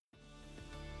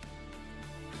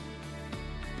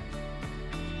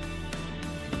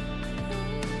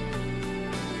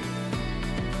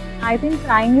I think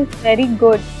crying is very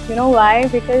good. You know why?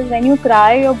 Because when you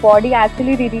cry, your body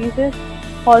actually releases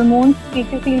hormones to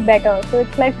make you feel better. So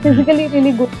it's like physically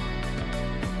really good.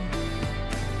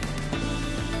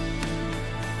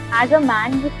 As a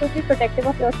man, you should be protective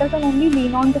of yourself and only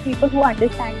lean on to people who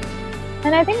understand you.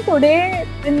 And I think today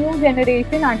the new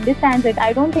generation understands it.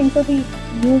 I don't think so. The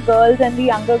new girls and the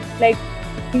younger, like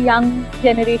the young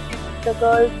generation, the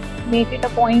girls make it a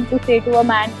point to say to a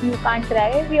man, "You can't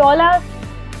cry." We all are.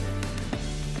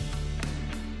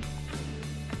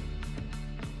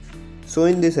 So,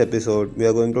 in this episode, we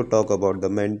are going to talk about the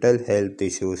mental health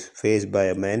issues faced by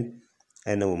a man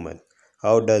and a woman.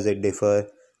 How does it differ?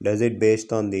 Does it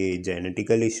based on the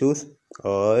genetical issues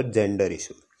or gender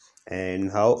issues? And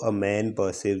how a man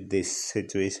perceives this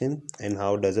situation and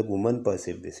how does a woman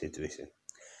perceive this situation?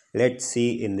 Let's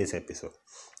see in this episode.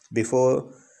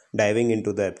 Before diving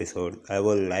into the episode, I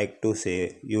would like to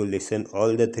say you listen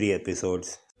all the three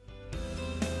episodes.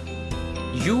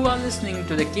 You are listening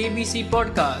to the KBC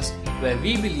podcast, where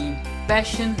we believe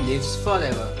passion lives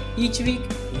forever. Each week,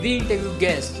 we interview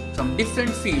guests from different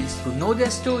fields to know their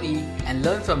story and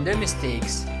learn from their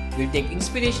mistakes. We take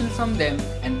inspiration from them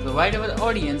and provide our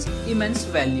audience immense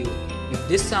value. If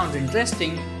this sounds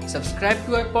interesting, subscribe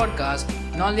to our podcast,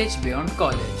 Knowledge Beyond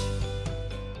College.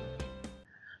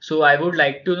 So I would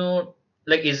like to know,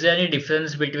 is there any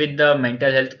difference between the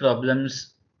mental health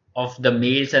problems of the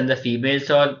males and the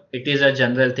females, or it is a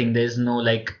general thing? There is no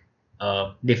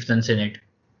difference in it.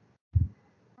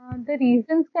 The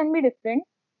reasons can be different,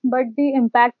 but the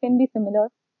impact can be similar.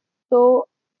 So,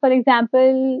 for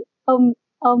example,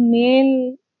 a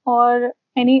male or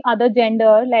any other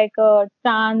gender, like a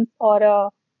trans or a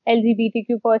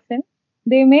LGBTQ person,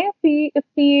 they may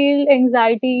feel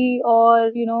anxiety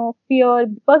or fear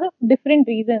because of different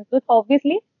reasons. But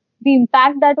obviously, the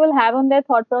impact that will have on their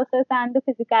thought process and the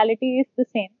physicality is the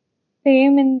same.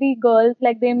 Same in the girls,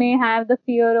 like they may have the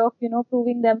fear of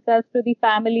proving themselves to the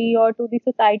family or to the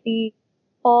society,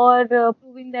 or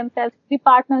proving themselves to the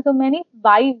partner. So many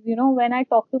wives, when I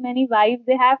talk to many wives,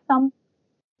 they have some,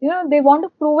 they want to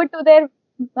prove it to their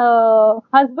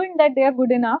husband that they are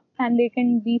good enough and they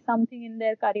can be something in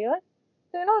their career.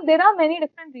 So, there are many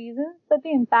different reasons, but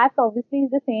the impact obviously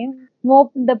is the same.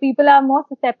 The people are more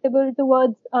susceptible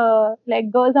towards,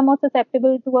 like girls are more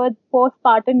susceptible towards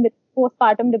postpartum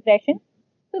depression.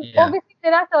 So Yeah. obviously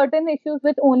there are certain issues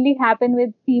which only happen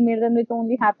with females and which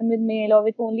only happen with male or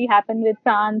which only happen with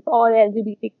trans or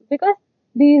LGBTQ, because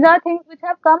these are things which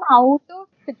have come out of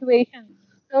situations.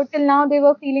 So till now they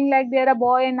were feeling like they're a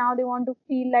boy and now they want to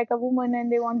feel like a woman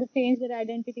and they want to change their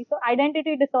identity. So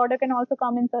identity disorder can also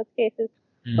come in such cases.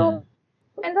 Hmm. So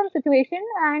depends on situation,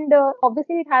 and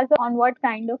obviously it has on what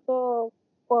kind of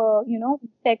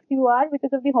sex you are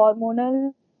because of the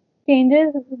hormonal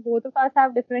changes. Both of us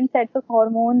have different sets of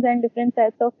hormones and different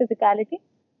sets of physicality.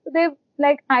 So they,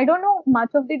 like, I don't know much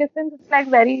of the difference. It's like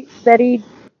very very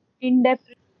in depth.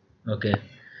 Okay.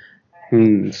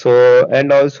 So,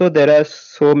 and also there are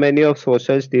so many of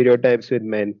social stereotypes with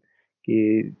men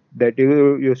that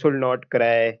you should not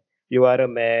cry. You are a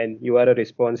man. You are a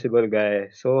responsible guy.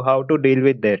 So, how to deal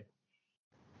with that?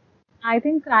 I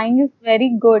think crying is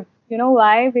very good. You know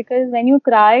why? Because when you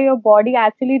cry, your body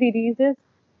actually releases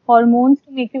hormones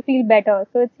to make you feel better.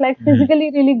 So it's like Hmm.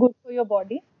 physically really good for your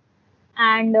body.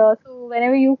 And so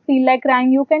whenever you feel like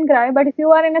crying, you can cry. But if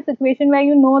you are in a situation where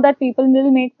you know that people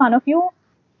will make fun of you,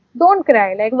 don't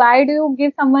cry. Like, why do you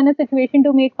give someone a situation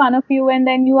to make fun of you and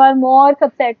then you are more Right.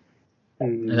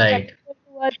 susceptible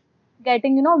towards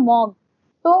getting, mocked?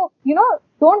 So,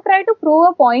 don't try to prove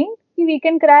a point. Ki we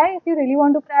can cry. If you really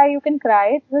want to cry, you can cry.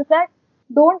 It's just that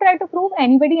don't try to prove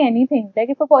anybody anything. Like,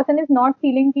 if a person is not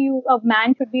feeling ki you, a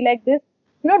man should be like this,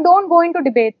 don't go into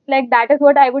debates. Like, that is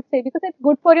what I would say, because it's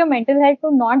good for your mental health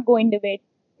to not go in debate.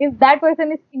 If that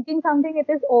person is thinking something, it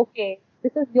is okay.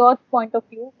 This is your point of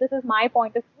view. This is my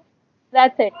point of view.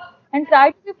 That's it. And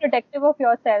try to be protective of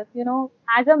yourself.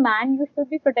 As a man, you should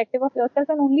be protective of yourself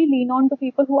and only lean on to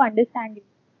people who understand you.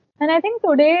 And I think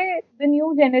today the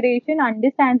new generation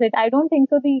understands it. I don't think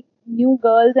so. The new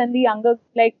girls and the younger,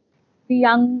 like the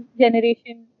young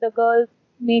generation, the girls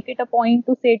make it a point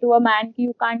to say to a man, "Ki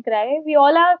you can't cry." We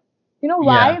all are, Yeah.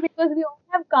 why? Because we all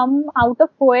have come out of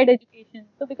co-ed education.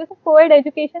 So because of co-ed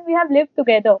education, we have lived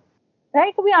together,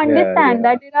 right? So we Yeah, understand yeah.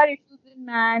 that there are issues with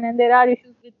man and there are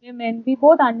issues with women. We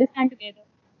both understand together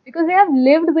because we have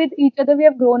lived with each other, we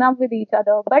have grown up with each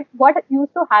other. But what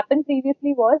used to happen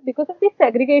previously was, because of the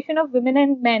segregation of women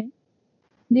and men,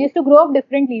 they used to grow up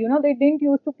differently. They didn't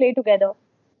used to play together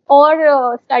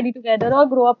or study together or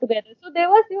grow up together. So there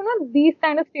was, these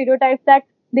kind of stereotypes that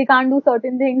they can't do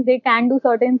certain things, they can do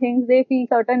certain things, they feel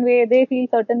certain way, they feel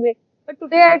certain way. But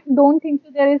today I don't think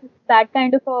so there is that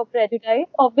kind of a prejudice.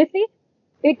 Obviously,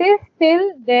 it is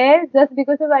still there just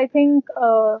because of I think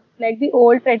like the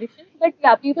old traditions. But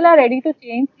yeah, people are ready to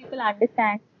change. People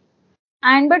understand.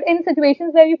 And but in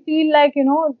situations where you feel like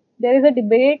there is a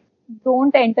debate,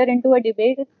 don't enter into a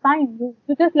debate. It's fine. You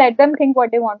just let them think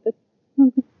what they want to.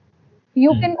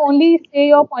 You Mm. can only say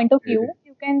your point of view.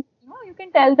 Okay. You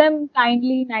can tell them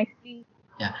kindly, nicely.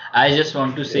 Yeah, I just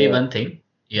want to say Yeah. one thing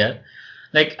here.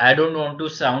 Like, I don't want to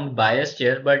sound biased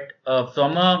here, but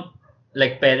from a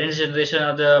like parents' generation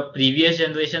or the previous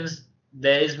generations,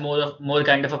 there is more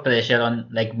kind of a pressure on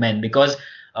like men because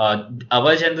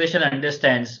our generation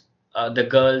understands the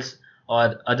girls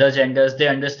or other genders, they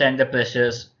understand the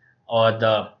pressures or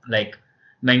the like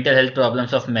mental health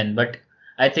problems of men. But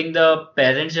I think the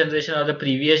parents' generation or the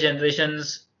previous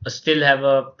generations still have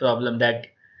a problem that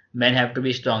men have to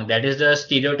be strong. That is the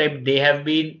stereotype they have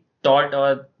been taught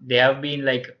or they have been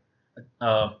like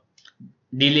uh,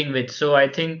 dealing with. So I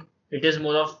think it is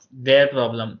more of their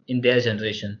problem in their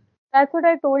generation. That's what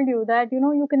I told you, that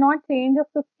you cannot change a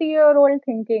 50-year-old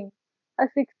thinking, a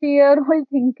 60-year-old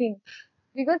thinking,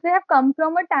 because they have come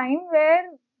from a time where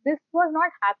this was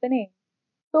not happening.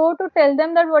 So to tell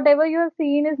them that whatever you have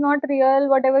seen is not real,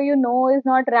 whatever you know is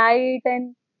not right,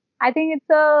 and I think it's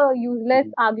a useless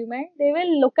argument. They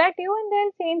will look at you and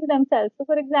they'll change themselves. So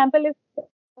for example, if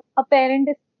a parent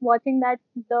is watching that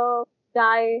the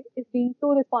guy is being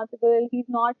too responsible, he's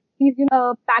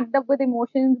packed up with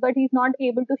emotions, but he's not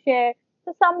able to share.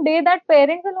 So someday that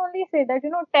parent will only say that,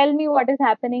 tell me what is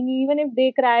happening. Even if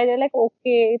they cry, they're like,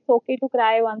 okay, it's okay to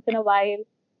cry once in a while.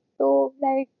 So,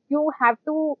 like, you have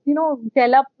to,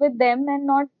 gel up with them and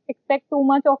not expect too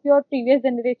much of your previous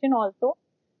generation also.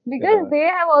 Because Yeah. they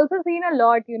have also seen a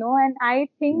lot, and I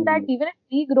think that Mm. even if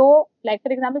we grow, like,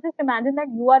 for example, just imagine that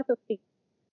you are 50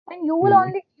 and Mm. you will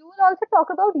also talk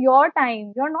about your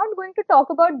time. You're not going to talk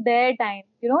about their time.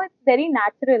 It's very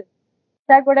natural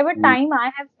that whatever Mm. time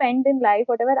I have spent in life,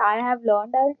 whatever I have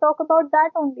learned, I will talk about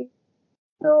that only.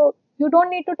 So you don't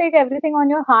need to take everything on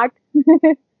your heart.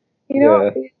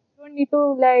 Yeah. You don't need to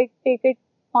like take it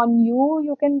on you.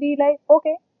 You can be like,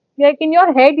 okay, like in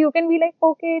your head, you can be like,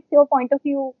 okay, it's your point of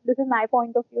view. This is my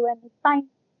point of view, and it's fine.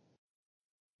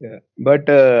 Yeah. But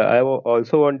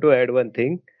also want to add one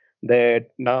thing that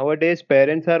nowadays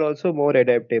parents are also more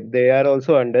adaptive. They are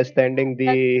also understanding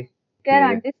Yeah, the they're yeah.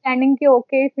 understanding कि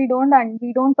okay, if we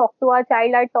don't talk to our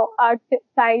child, our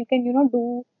child can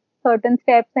do certain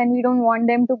steps, and we don't want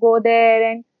them to go there,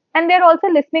 and they're also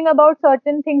listening about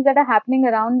certain things that are happening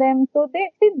around them. So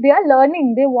they are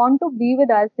learning. They want to be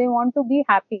with us. They want to be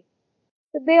happy.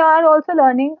 So they are also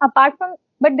learning apart from,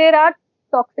 but there are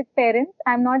toxic parents.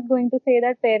 I'm not going to say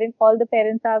that all the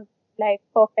parents are like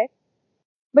perfect.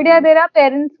 But yeah, Mm. there are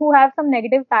parents who have some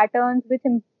negative patterns which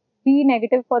be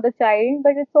negative for the child,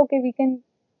 but it's okay.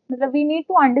 We need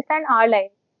to understand our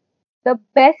life. The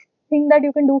best thing that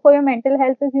you can do for your mental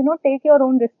health is, take your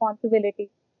own responsibility.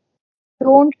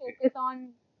 Don't Okay. focus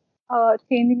on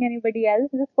changing anybody else.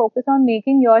 Just focus on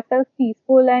making yourself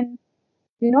peaceful and,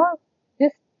 you know,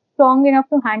 just strong enough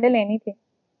to handle anything.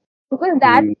 Because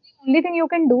that's Mm. the only thing you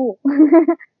can do.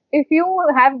 If you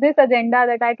have this agenda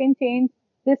that I can change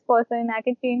this person, I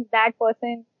can change that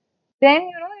person, then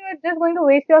you're just going to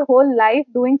waste your whole life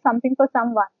doing something for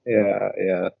someone. Yeah.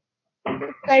 Yeah.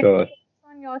 Just try to Sure. focus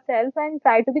on yourself and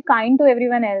try to be kind to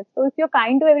everyone else. So if you're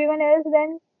kind to everyone else,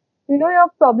 then your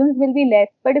problems will be less.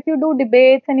 But if you do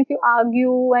debates and if you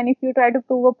argue and if you try to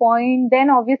prove a point, then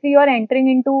obviously you're entering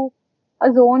into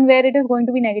a zone where it is going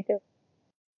to be negative.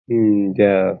 Mm.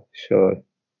 Yeah. Sure.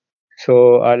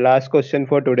 So our last question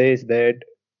for today is that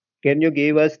can you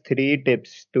give us three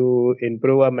tips to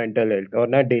improve our mental health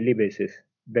on a daily basis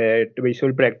that we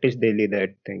should practice daily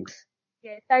that things?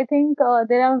 Yes, I think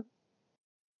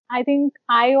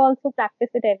I also practice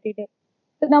it every day.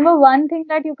 So number one thing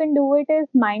that you can do it is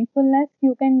mindfulness.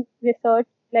 You can research,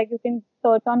 like you can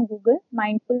search on Google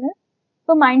mindfulness.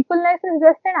 So mindfulness is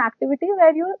just an activity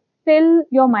where you still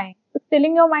your mind. So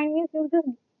stilling your mind means you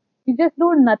just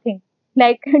do nothing.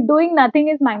 Like doing nothing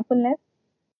is mindfulness.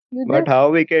 You But just how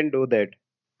we can do that?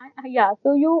 yeah.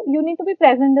 So you need to be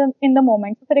present in the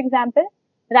moment. So for example,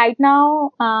 right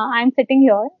now I'm sitting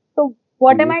here. So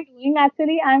what am Mm. I doing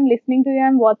actually? I'm listening to you.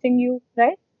 I'm watching you,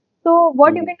 right? So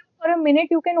what you Mm. can do for a minute,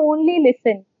 you can only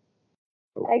listen.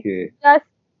 Like Okay. just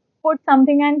put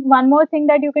something. And one more thing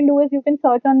that you can do is you can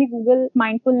search on the Google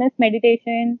mindfulness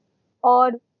meditation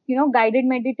or guided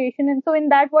meditation. And so in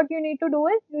that, what you need to do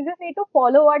is you just need to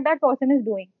follow what that person is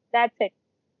doing. That's it.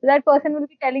 So that person will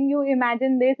be telling you,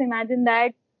 imagine this, imagine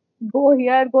that. go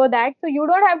here, go that. So you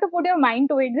don't have to put your mind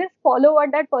to it. Just follow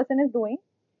what that person is doing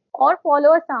or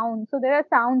follow a sound. So there are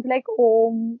sounds like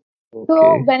om. So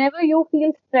Okay. whenever you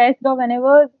feel stressed or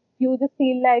whenever you just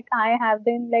feel like I have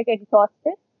been like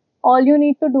exhausted, all you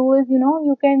need to do is,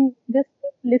 you can just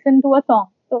listen to a song.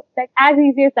 So like as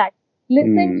easy as that.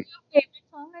 Listen Hmm. to your favorite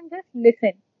song and just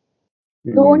listen.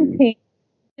 Don't Hmm. think.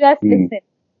 Just Hmm. listen.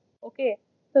 Okay.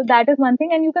 So that is one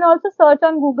thing. And you can also search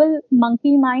on Google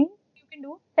monkey mind. You can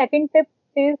do. Second tip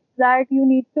is that you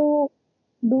need to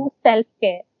do self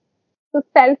care. So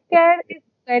self care is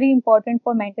very important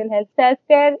for mental health. Self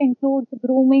care includes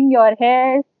grooming your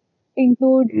hair,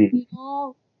 includes,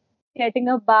 Hmm. getting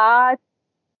a bath,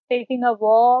 taking a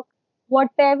walk,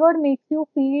 whatever makes you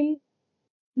feel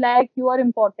like you are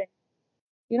important.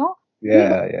 You know, we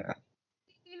Yeah, yeah.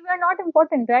 feel we are not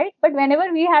important, right? But whenever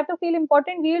we have to feel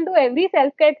important, we will do every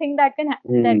self care thing that can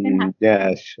Hmm. happen.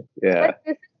 Yes. But Yeah.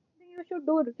 this is something you should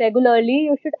do regularly.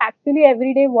 You should actually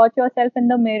every day watch yourself in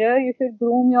the mirror. You should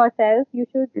groom yourself. You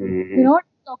should, Hmm.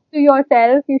 talk to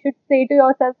yourself. You should say to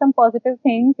yourself some positive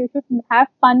things. You should have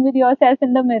fun with yourself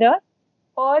in the mirror.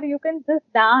 Or you can just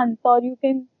dance, or you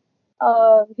can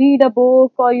read a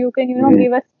book, or you can, Hmm.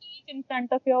 give a speech in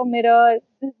front of your mirror.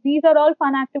 These are all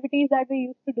fun activities that we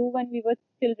used to do when we were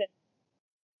children.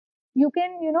 You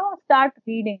can, start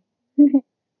reading.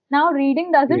 Now,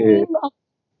 reading doesn't Yeah. mean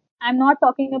I'm not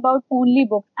talking about only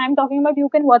books. I'm talking about you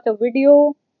can watch a video,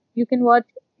 you can watch,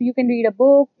 you can read a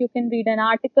book, you can read an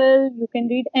article, you can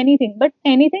read anything, but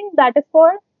anything that is for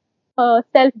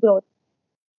self growth,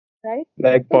 right?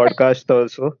 Like So, podcast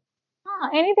also.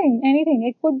 anything.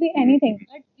 It could be anything,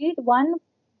 Hmm. but read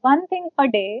one thing a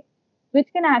day, which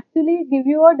can actually give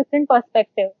you a different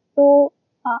perspective. So,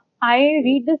 I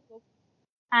read this book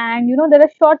and there are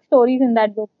short stories in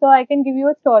that book, so I can give you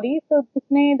a story. So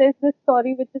there's this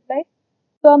story which is like,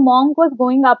 so a monk was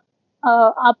going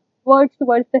upwards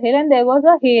towards the hill and there was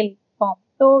a hail storm.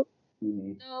 So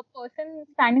Hmm. the person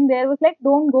standing there was like,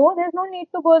 don't go, there's no need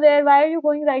to go there, why are you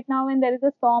going right now when there is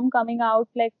a storm coming out,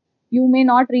 like you may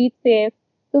not reach safe.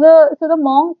 So the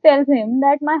monk tells him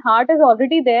that my heart is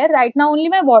already there right now, only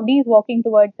my body is walking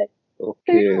towards it. So,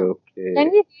 Okay. when Okay.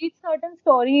 we read certain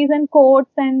stories and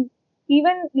quotes and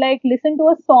even like listen to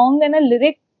a song and a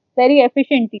lyric very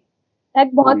efficiently,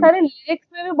 like बहुत Hmm. सारे lyrics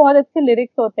में भी बहुत अच्छे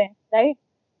lyrics होते हैं, right?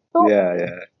 तो Yeah.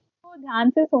 Yeah. उसको ध्यान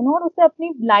से सुनो और उसे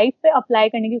अपनी लाइफ पे अप्लाई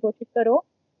करने की कोशिश करो.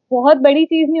 बहुत बड़ी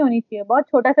चीज नहीं होनी चाहिए, बहुत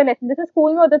छोटा सा लेसन, जैसे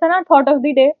स्कूल में होता था ना, thought of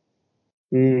the day.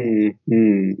 Hmm.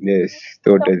 Hmm. Yes.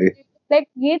 Totally. Like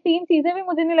ये तीन चीजें भी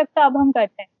मुझे नहीं लगता अब हम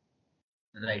करते हैं.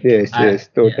 Right. Yes. Yes.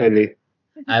 Yeah. Totally.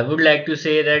 I would like to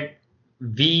say that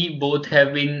we both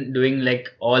have been doing like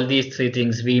all these three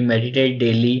things. We meditate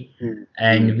daily Hmm.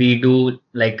 and Hmm. we do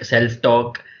like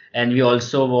self-talk and we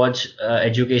also watch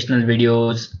educational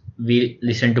videos. We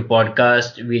listen to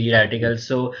podcasts, we read articles.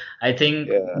 So I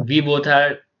think Yeah. we both are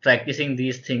practicing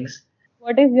these things.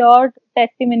 What is your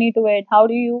testimony to it? How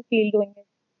do you feel doing it?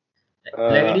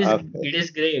 Like After. it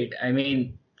is great. I mean,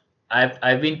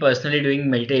 I've been personally doing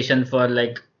meditation for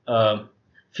like a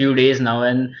few days now,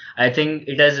 and I think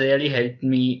it has really helped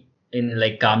me in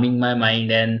like calming my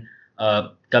mind and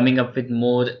coming up with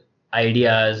more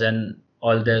ideas and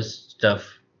all this stuff.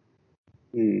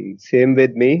 Same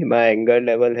with me. My anger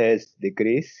level has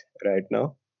decreased right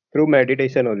now through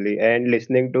meditation only and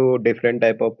listening to different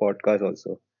type of podcasts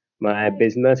also. My Right.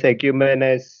 business acumen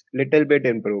has little bit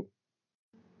improved.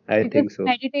 I Because think so.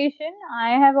 meditation, I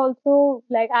have also,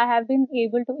 like, I have been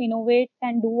able to innovate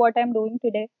and do what I'm doing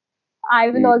today. I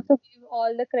will Mm. also give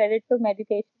all the credit to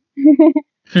meditation.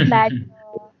 That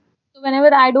so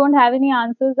whenever I don't have any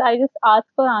answers, I just ask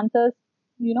for answers,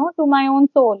 to my own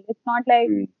soul. It's not like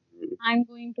Mm. I'm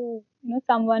going to,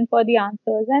 someone for the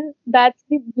answers. And that's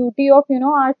the beauty of,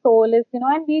 our soul is,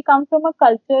 and we come from a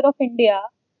culture of India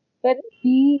where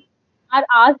we are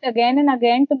asked again and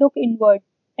again to look inward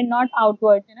and not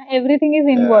outward. Everything is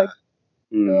Yeah. inward.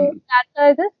 So Mm. that's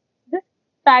why just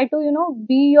try to,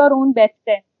 be your own best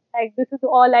friend. Like this is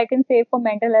all I can say for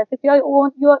mental health. If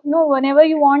whenever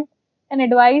you want an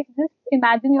advice, just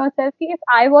imagine yourself, ki if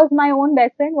I was my own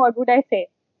best friend, what would I say?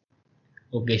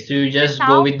 Okay, so you Till just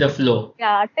go now, with the flow.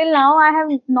 yeah, till now I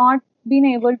have not been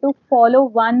able to follow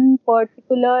one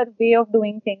particular way of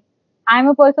doing things. I'm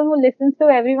a person who listens to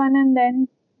everyone and then,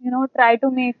 try to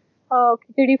make a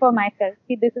khichdi for myself.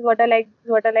 See, this is what I like, this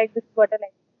is what I like, this is what I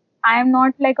like. I am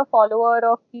not like a follower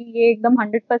of कि ये एकदम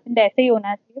 100% ऐसे ही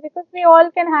होना चाहिए, because we all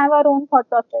can have our own thought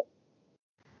process.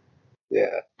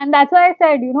 Yeah. And that's why I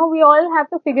said, we all have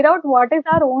to figure out what is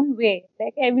our own way.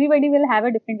 Like everybody will have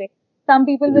a different way. Some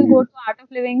people will go to Art of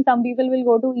Living, some people will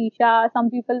go to Isha, some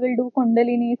people will do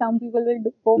Kundalini, some people will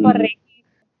go for Mhm. Reiki.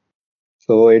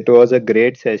 So it was a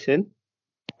great session.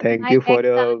 Thank I you for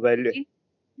your value. exactly.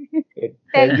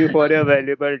 Thank Thank you for you. your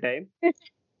valuable time.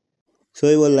 So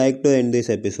I would like to end this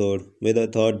episode with a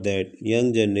thought that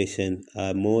young generation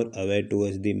are more aware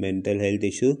towards the mental health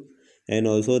issue, and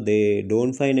also they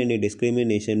don't find any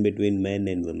discrimination between men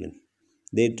and women.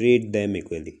 They treat them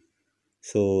equally.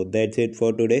 So that's it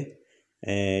for today,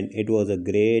 and it was a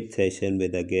great session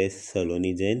with our guest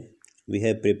Saloni Jain. We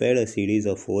have prepared a series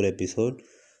of 4 episodes,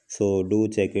 so do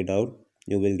check it out.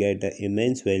 You will get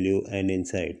immense value and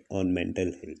insight on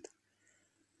mental health.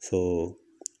 So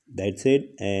that's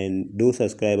it, and do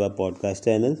subscribe our podcast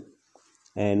channel.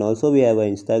 And also we have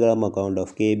an Instagram account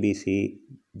of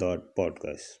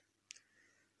kbc.podcast.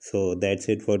 So that's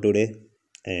it for today,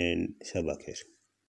 and Shabakir.